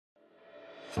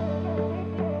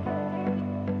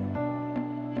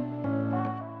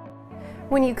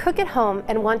When you cook at home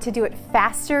and want to do it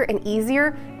faster and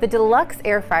easier, the Deluxe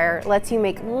air fryer lets you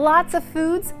make lots of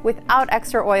foods without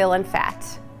extra oil and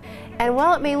fat. And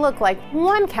while it may look like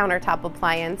one countertop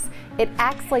appliance, it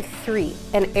acts like three: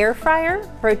 an air fryer,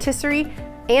 rotisserie,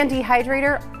 and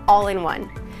dehydrator all in one.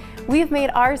 We've made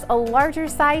ours a larger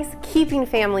size, keeping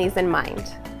families in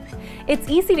mind. It's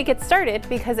easy to get started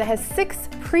because it has 6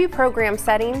 pre-programmed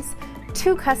settings,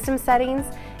 2 custom settings,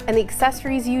 and the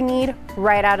accessories you need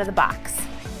right out of the box.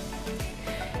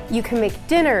 You can make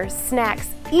dinners, snacks,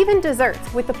 even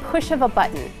desserts with the push of a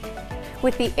button.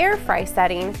 With the air fry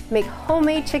setting, make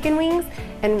homemade chicken wings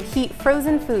and heat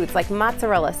frozen foods like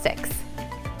mozzarella sticks.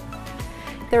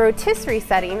 The rotisserie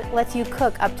setting lets you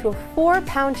cook up to a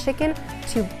 4-pound chicken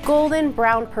to golden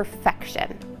brown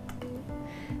perfection.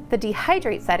 The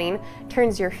dehydrate setting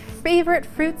turns your favorite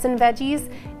fruits and veggies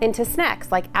into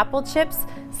snacks like apple chips,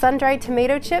 sun-dried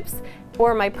tomato chips,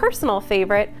 or my personal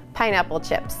favorite, pineapple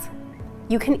chips.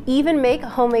 You can even make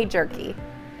homemade jerky.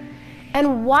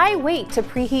 And why wait to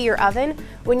preheat your oven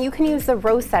when you can use the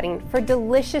roast setting for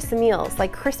delicious meals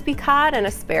like crispy cod and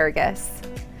asparagus?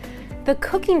 The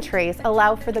cooking trays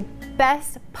allow for the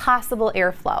best possible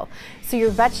airflow, so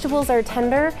your vegetables are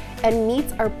tender and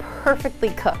meats are perfectly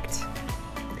cooked.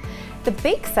 The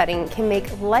bake setting can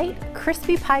make light,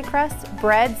 crispy pie crust,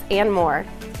 breads, and more.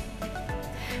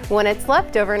 When it's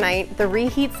left overnight, the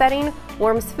reheat setting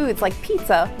warms foods like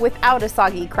pizza without a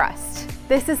soggy crust.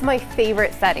 This is my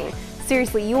favorite setting.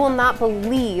 Seriously, you will not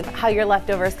believe how your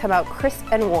leftovers come out crisp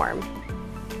and warm.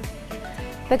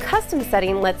 The custom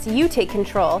setting lets you take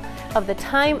control of the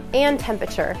time and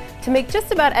temperature to make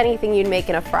just about anything you'd make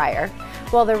in a fryer,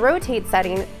 while the rotate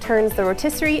setting turns the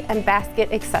rotisserie and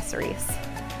basket accessories.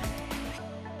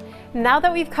 Now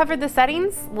that we've covered the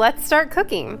settings, let's start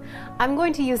cooking. I'm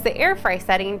going to use the air fry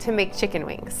setting to make chicken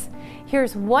wings.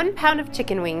 Here's 1 pound of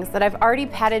chicken wings that I've already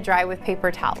patted dry with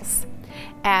paper towels.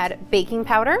 Add baking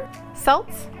powder, salt,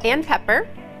 and pepper.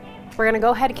 We're gonna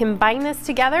go ahead and combine this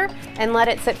together and let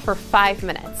it sit for 5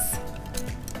 minutes.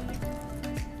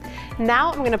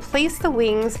 Now I'm gonna place the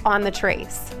wings on the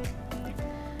trays.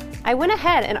 I went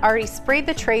ahead and already sprayed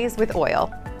the trays with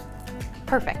oil.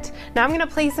 Perfect. Now I'm gonna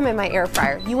place them in my air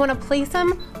fryer. You wanna place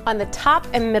them on the top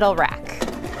and middle rack.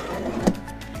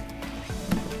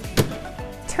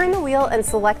 Turn the wheel and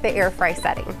select the air fry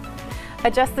setting.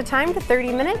 Adjust the time to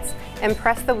 30 minutes and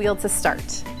press the wheel to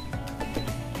start.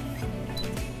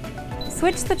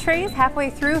 Switch the trays halfway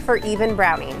through for even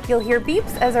browning. You'll hear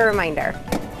beeps as a reminder.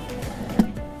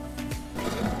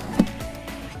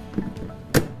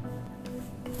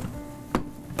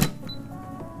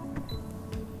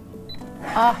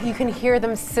 Oh, you can hear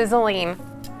them sizzling.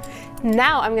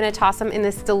 Now I'm gonna toss them in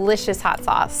this delicious hot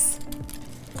sauce.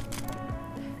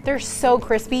 They're so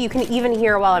crispy, you can even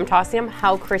hear while I'm tossing them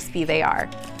how crispy they are.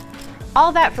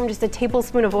 All that from just a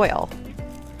tablespoon of oil.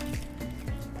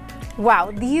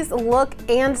 Wow, these look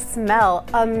and smell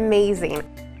amazing.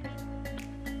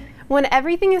 When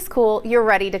everything is cool, you're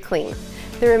ready to clean.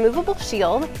 The removable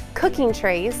shield, cooking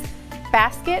trays,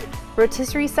 basket,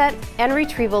 rotisserie set, and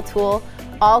retrieval tool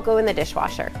all go in the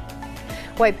dishwasher.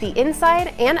 Wipe the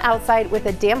inside and outside with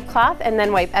a damp cloth and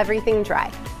then wipe everything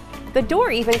dry. The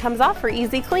door even comes off for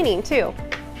easy cleaning too.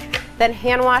 Then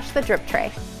hand wash the drip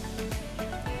tray.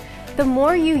 The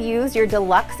more you use your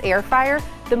Deluxe air fryer,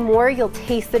 the more you'll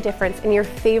taste the difference in your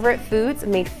favorite foods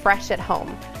made fresh at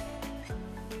home.